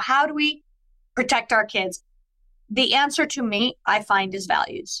ambitious. And so how do we protect our kids? The answer to me, I find, is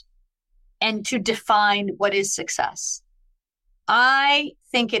values and to define what is success. I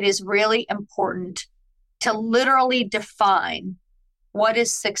think it is really important to literally define what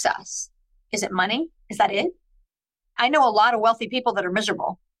is success. Is it money? Is that it? I know a lot of wealthy people that are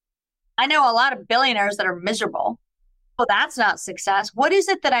miserable. I know a lot of billionaires that are miserable. Well, that's not success. What is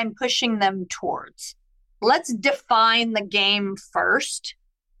it that I'm pushing them towards? Let's define the game first.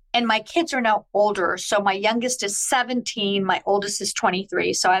 And my kids are now older. So my youngest is 17. My oldest is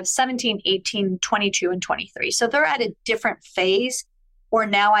 23. So I have 17, 18, 22, and 23. So they're at a different phase where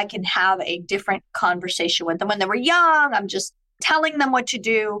now I can have a different conversation with them. When they were young, I'm just telling them what to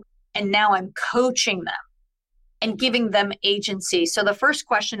do. And now I'm coaching them and giving them agency. So the first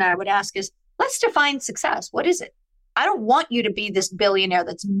question I would ask is, let's define success. What is it? I don't want you to be this billionaire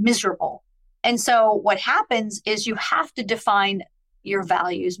that's miserable. And so what happens is you have to define your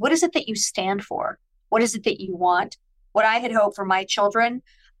values. What is it that you stand for? What is it that you want? What I had hoped for my children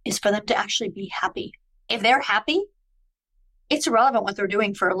is for them to actually be happy. If they're happy, it's irrelevant what they're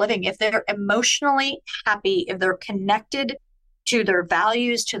doing for a living. If they're emotionally happy, if they're connected to their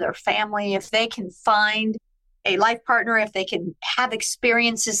values, to their family, if they can find a life partner, if they can have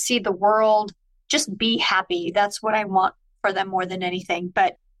experiences, see the world, just be happy. That's what I want for them more than anything.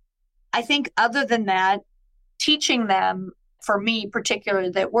 But I think other than that, teaching them, for me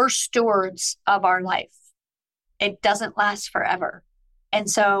particularly, that we're stewards of our life. It doesn't last forever. And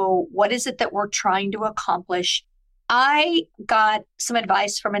so what is it that we're trying to accomplish? I got some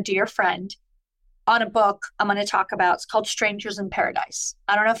advice from a dear friend on a book I'm going to talk about. It's called Strangers in Paradise.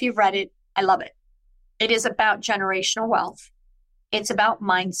 I don't know if you've read it. I love it. It is about generational wealth. It's about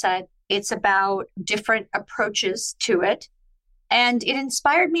mindset. It's about different approaches to it. And it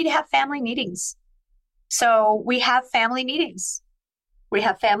inspired me to have family meetings. So we have family meetings. We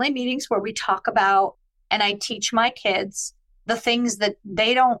have family meetings where we talk about, and I teach my kids the things that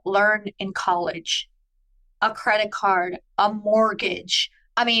they don't learn in college. A credit card, a mortgage.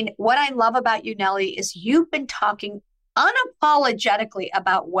 I mean, what I love about you, Nellie, is you've been talking unapologetically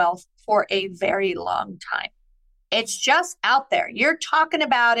about wealth for a very long time. It's just out there. You're talking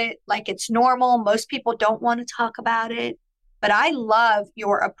about it like it's normal. Most people don't want to talk about it. But I love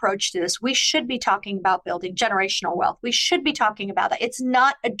your approach to this. We should be talking about building generational wealth. We should be talking about that. It's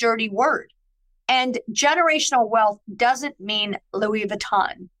not a dirty word. And generational wealth doesn't mean Louis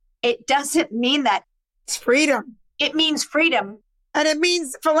Vuitton. It doesn't mean that. It's freedom. It means freedom. And it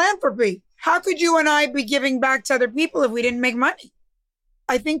means philanthropy. How could you and I be giving back to other people if we didn't make money?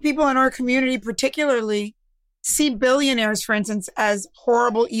 I think people in our community particularly see billionaires, for instance, as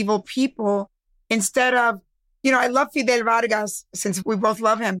horrible, evil people instead of, I love Fidel Vargas, since we both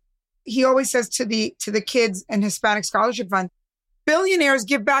love him. he always says to the kids in Hispanic Scholarship Fund, billionaires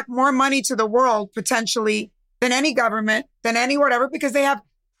give back more money to the world potentially than any government, than any whatever, because they have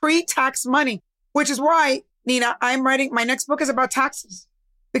pre-tax money, which is why, Nina, I'm writing, my next book is about taxes,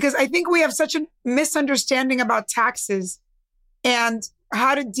 because I think we have such a misunderstanding about taxes and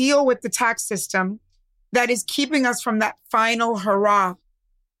how to deal with the tax system that is keeping us from that final hurrah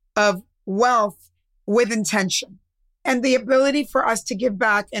of wealth with intention and the ability for us to give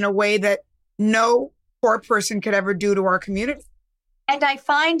back in a way that no poor person could ever do to our community. And I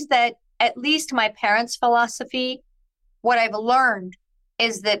find that at least my parents' philosophy, what I've learned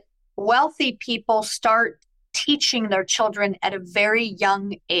is that wealthy people start teaching their children at a very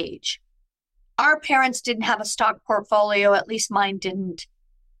young age. Our parents didn't have a stock portfolio, at least mine didn't.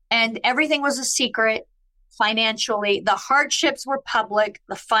 And everything was a secret financially. The hardships were public,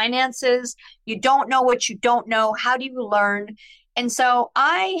 the finances, you don't know what you don't know. How do you learn? And so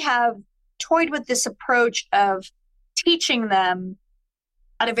I have toyed with this approach of teaching them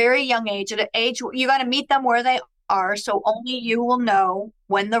at a very young age, at an age you got to meet them where they are. So only you will know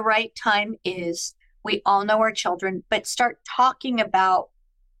when the right time is. We all know our children, but start talking about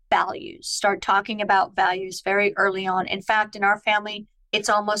values. Start talking about values very early on. In fact, in our family, it's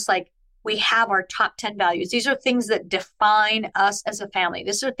almost like we have our top 10 values. These are things that define us as a family.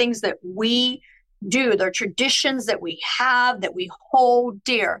 These are things that we do. They're traditions that we have, that we hold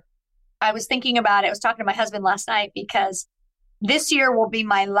dear. I was thinking about it. I was talking to my husband last night because this year will be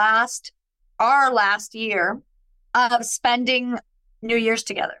our last year of spending New Year's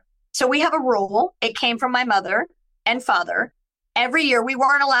together. So we have a rule. It came from my mother and father. Every year we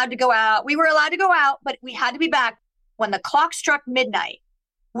weren't allowed to go out. We were allowed to go out, but we had to be back when the clock struck midnight.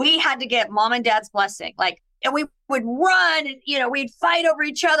 We had to get mom and dad's blessing. And we would run and, we'd fight over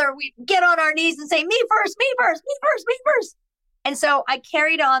each other. We'd get on our knees and say, me first, me first, me first, me first. And so I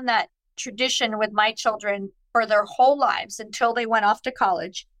carried on that tradition with my children for their whole lives until they went off to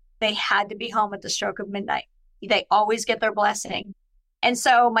college. They had to be home at the stroke of midnight. They always get their blessing. And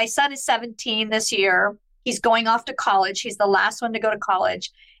so my son is 17 this year. He's going off to college. He's the last one to go to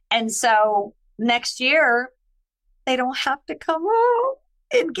college. And so next year, they don't have to come home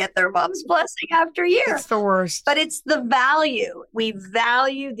and get their mom's blessing after a year. It's the worst. But it's the value. We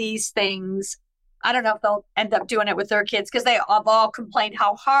value these things. I don't know if they'll end up doing it with their kids because they have all complained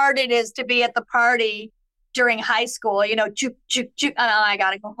how hard it is to be at the party during high school. Juke, I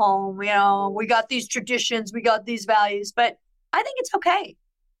got to go home. We got these traditions. We got these values. But I think it's okay.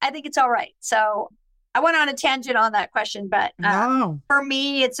 I think it's all right. So I went on a tangent on that question, but for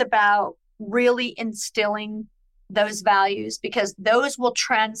me, it's about really instilling those values because those will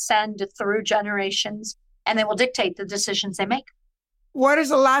transcend through generations and they will dictate the decisions they make. What is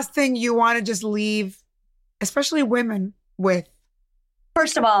the last thing you want to just leave, especially women, with?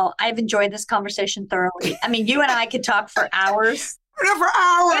 First of all, I've enjoyed this conversation thoroughly. I mean, you and I could talk for hours. For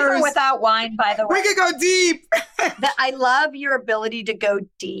hours. With or without wine, by the way. We could go deep. I love your ability to go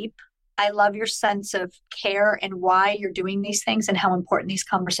deep. I love your sense of care and why you're doing these things and how important these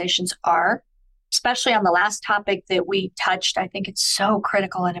conversations are, especially on the last topic that we touched. I think it's so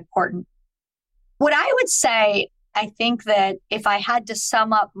critical and important. What I would say, I think that if I had to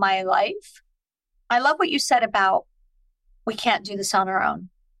sum up my life, I love what you said about we can't do this on our own.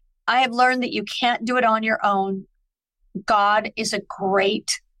 I have learned that you can't do it on your own. God is a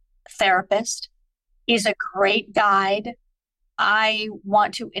great therapist. He's a great guide. I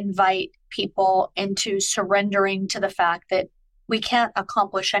want to invite people into surrendering to the fact that we can't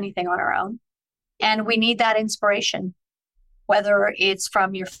accomplish anything on our own. And we need that inspiration, whether it's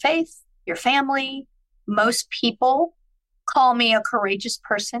from your faith, your family. Most people call me a courageous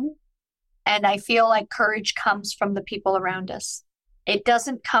person. And I feel like courage comes from the people around us. It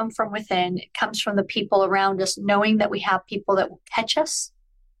doesn't come from within. It comes from the people around us, knowing that we have people that will catch us,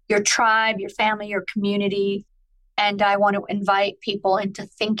 your tribe, your family, your community. And I want to invite people into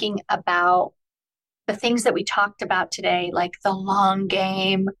thinking about the things that we talked about today, like the long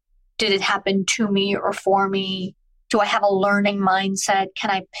game. Did it happen to me or for me? Do I have a learning mindset?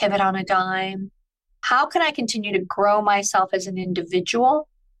 Can I pivot on a dime? How can I continue to grow myself as an individual?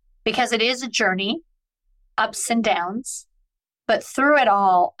 Because it is a journey, ups and downs. But through it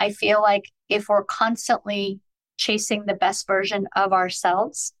all, I feel like if we're constantly chasing the best version of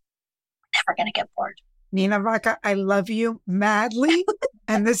ourselves, we're never going to get bored. Nina Vaca, I love you madly.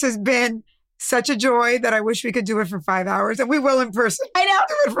 And this has been such a joy that I wish we could do it for 5 hours. And we will in person. I know.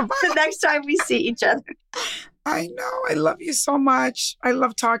 Do it for 5 the next time we see each other. I know. I love you so much. I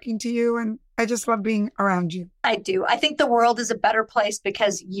love talking to you. And I just love being around you. I do. I think the world is a better place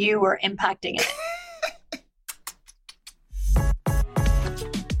because you are impacting it.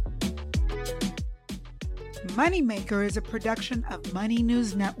 Moneymaker is a production of Money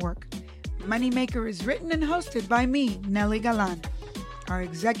News Network. Moneymaker is written and hosted by me, Nelly Galan. Our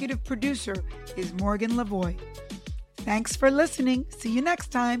executive producer is Morgan Lavoie. Thanks for listening. See you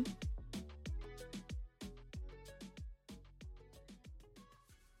next time.